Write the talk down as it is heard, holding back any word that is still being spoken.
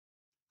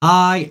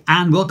Hi,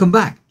 and welcome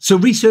back. So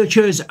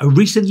researchers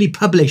recently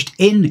published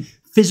in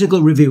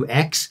Physical Review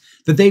X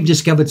that they've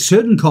discovered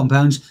certain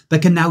compounds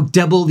that can now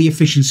double the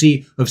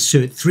efficiency of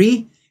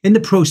SIRT3 in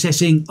the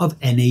processing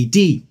of NAD.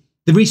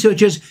 The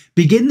researchers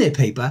begin their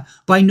paper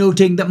by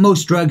noting that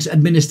most drugs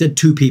administered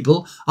to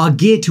people are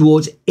geared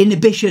towards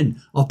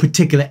inhibition of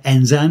particular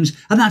enzymes,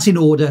 and that's in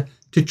order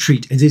to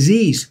treat a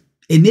disease.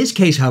 In this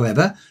case,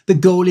 however, the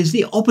goal is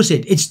the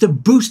opposite. It's to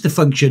boost the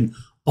function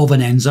of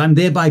an enzyme,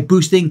 thereby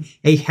boosting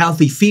a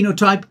healthy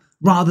phenotype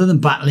rather than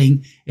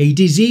battling a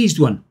diseased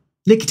one.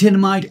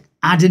 Nicotinamide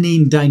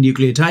adenine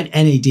dinucleotide,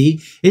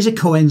 NAD, is a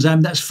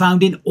coenzyme that's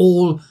found in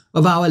all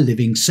of our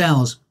living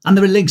cells. And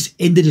there are links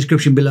in the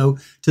description below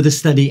to the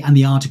study and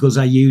the articles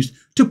I used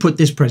to put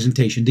this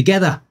presentation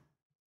together.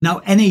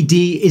 Now, NAD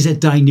is a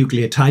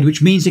dinucleotide,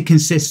 which means it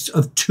consists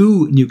of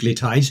two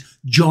nucleotides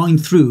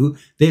joined through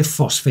their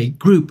phosphate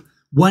group.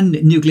 One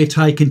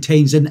nucleotide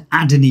contains an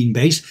adenine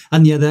base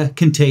and the other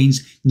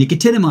contains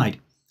nicotinamide.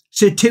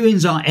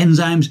 Sirtuins are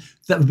enzymes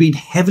that have been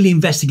heavily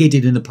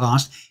investigated in the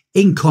past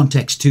in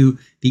context to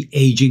the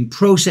aging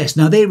process.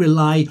 Now, they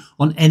rely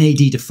on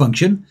NAD to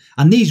function,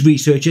 and these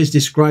researchers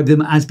describe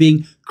them as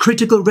being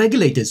critical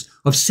regulators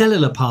of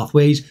cellular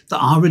pathways that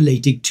are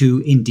related to,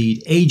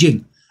 indeed,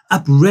 aging.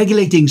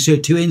 Upregulating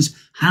sirtuins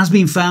has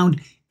been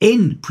found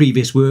in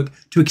previous work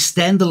to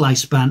extend the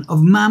lifespan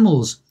of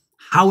mammals.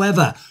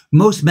 However,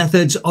 most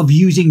methods of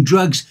using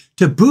drugs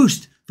to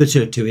boost the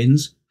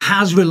sirtuins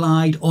has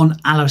relied on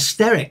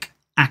allosteric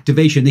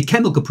activation, a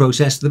chemical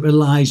process that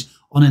relies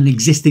on an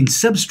existing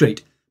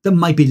substrate that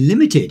might be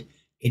limited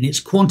in its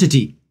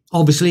quantity.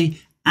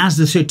 Obviously, as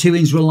the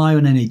sirtuins rely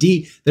on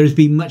NAD, there has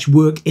been much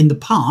work in the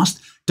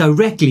past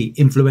directly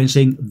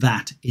influencing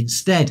that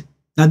instead.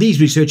 Now,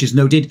 these researchers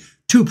noted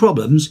two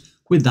problems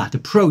with that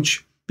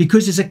approach.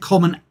 Because it's a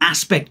common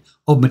aspect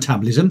of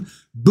metabolism,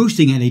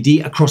 boosting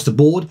NAD across the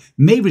board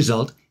may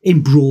result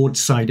in broad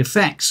side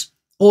effects.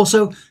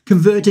 Also,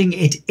 converting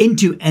it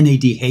into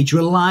NADH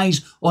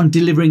relies on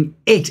delivering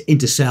it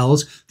into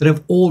cells that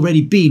have already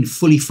been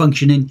fully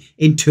functioning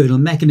internal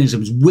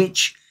mechanisms,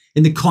 which,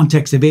 in the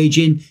context of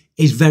aging,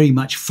 is very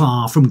much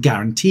far from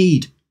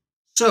guaranteed.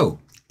 So,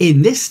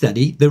 in this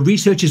study, the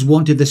researchers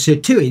wanted the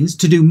sirtuins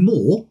to do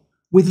more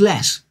with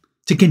less,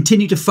 to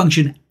continue to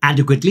function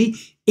adequately,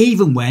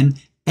 even when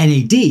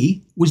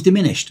NAD was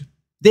diminished.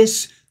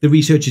 This, the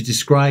researchers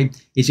describe,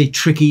 is a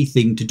tricky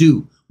thing to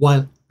do.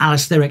 While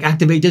allosteric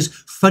activators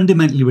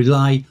fundamentally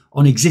rely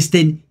on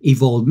existing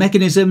evolved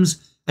mechanisms,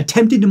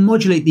 attempting to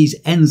modulate these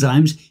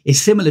enzymes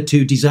is similar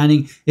to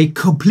designing a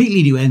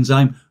completely new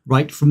enzyme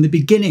right from the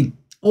beginning.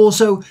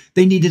 Also,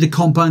 they needed a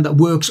compound that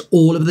works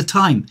all of the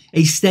time,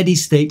 a steady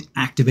state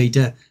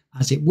activator,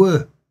 as it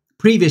were.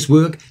 Previous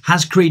work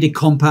has created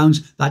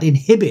compounds that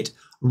inhibit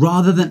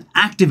rather than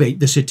activate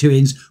the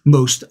sirtuins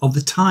most of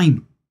the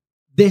time.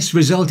 This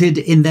resulted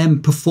in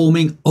them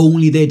performing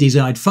only their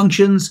desired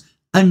functions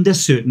under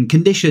certain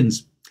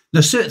conditions.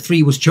 Now,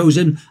 SIRT3 was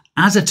chosen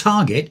as a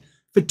target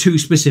for two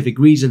specific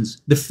reasons.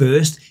 The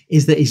first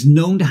is that it's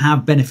known to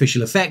have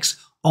beneficial effects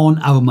on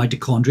our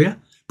mitochondria.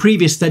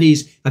 Previous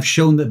studies have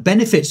shown that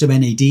benefits of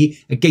NAD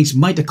against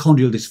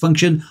mitochondrial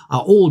dysfunction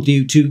are all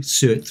due to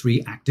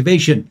SIRT3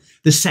 activation.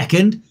 The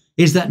second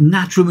is that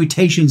natural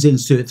mutations in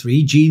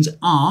SIRT3 genes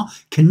are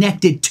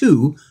connected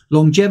to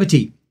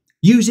longevity.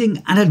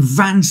 Using an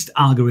advanced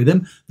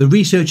algorithm, the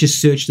researchers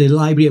searched a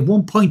library of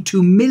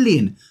 1.2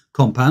 million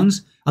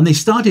compounds, and they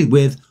started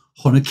with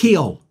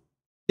honokiol.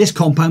 This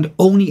compound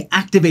only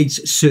activates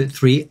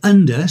SIRT3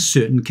 under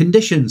certain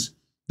conditions.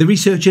 The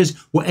researchers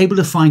were able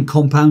to find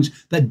compounds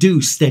that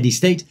do steady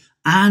state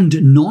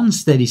and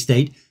non-steady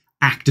state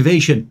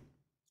activation,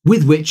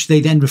 with which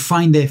they then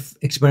refined their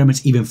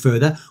experiments even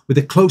further with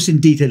a close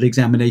and detailed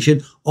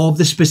examination of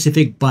the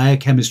specific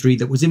biochemistry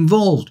that was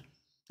involved.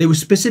 They were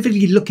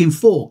specifically looking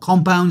for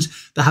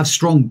compounds that have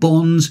strong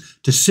bonds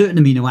to certain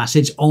amino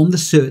acids on the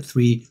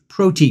SIRT3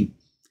 protein.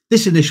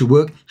 This initial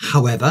work,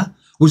 however,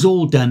 was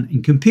all done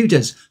in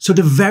computers, so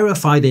to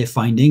verify their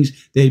findings,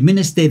 they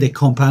administered their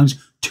compounds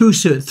to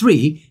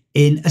SIRT3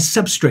 in a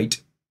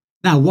substrate.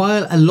 Now,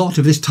 while a lot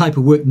of this type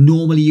of work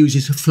normally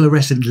uses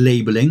fluorescent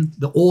labeling,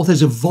 the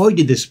authors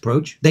avoided this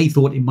approach. They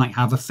thought it might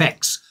have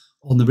effects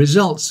on the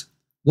results.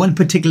 One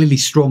particularly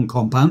strong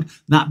compound,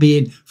 that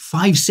being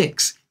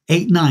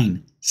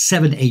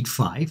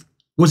 5689785,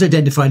 was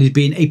identified as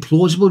being a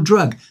plausible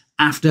drug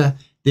after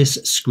this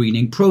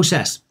screening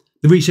process.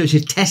 The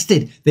researchers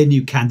tested their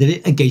new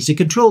candidate against a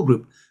control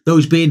group,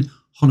 those being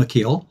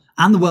honokiol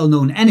and the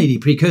well-known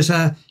NAD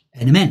precursor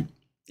NMN.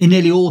 In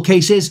nearly all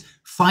cases,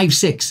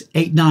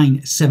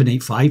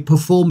 5689785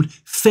 performed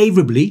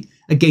favourably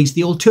against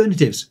the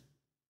alternatives.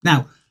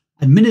 Now,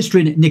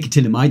 administering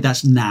nicotinamide,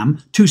 that's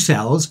NAM, to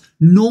cells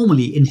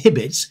normally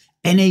inhibits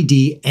NAD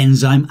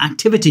enzyme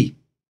activity.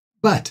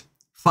 But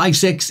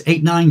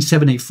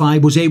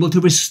 5689785 was able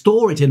to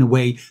restore it in a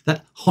way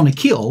that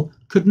honokiol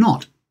could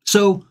not.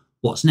 So,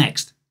 what's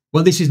next?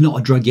 Well, this is not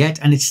a drug yet,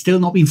 and it's still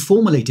not been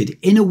formulated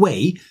in a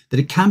way that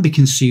it can be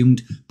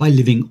consumed by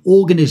living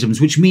organisms,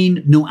 which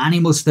mean no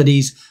animal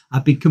studies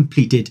have been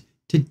completed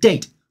to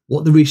date.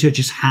 What the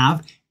researchers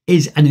have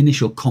is an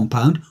initial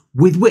compound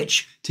with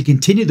which to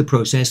continue the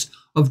process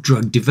of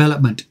drug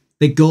development.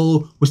 The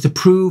goal was to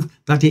prove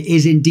that it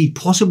is indeed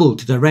possible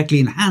to directly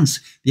enhance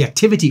the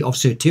activity of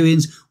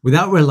sirtuins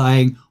without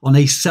relying on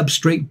a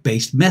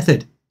substrate-based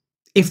method.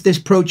 If this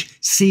approach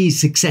sees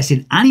success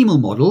in animal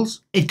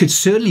models, it could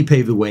certainly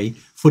pave the way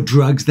for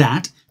drugs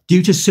that,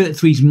 due to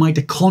SIRT3's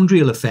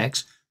mitochondrial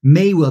effects,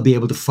 may well be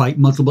able to fight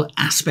multiple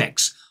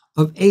aspects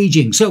of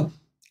aging. So,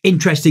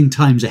 interesting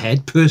times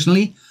ahead.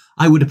 Personally,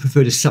 I would have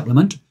preferred a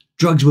supplement.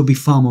 Drugs will be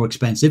far more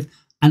expensive,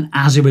 and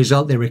as a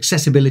result, their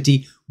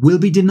accessibility will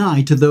be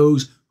denied to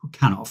those who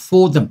cannot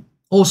afford them.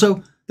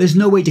 Also, there's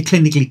no way to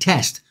clinically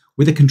test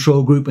with a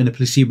control group and a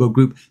placebo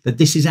group that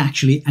this is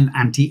actually an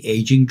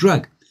anti-aging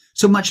drug.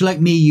 So much like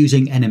me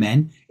using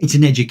NMN, it's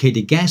an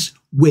educated guess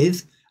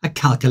with a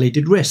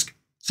calculated risk.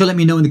 So let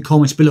me know in the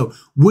comments below,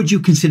 would you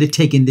consider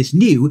taking this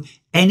new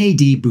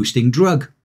NAD boosting drug?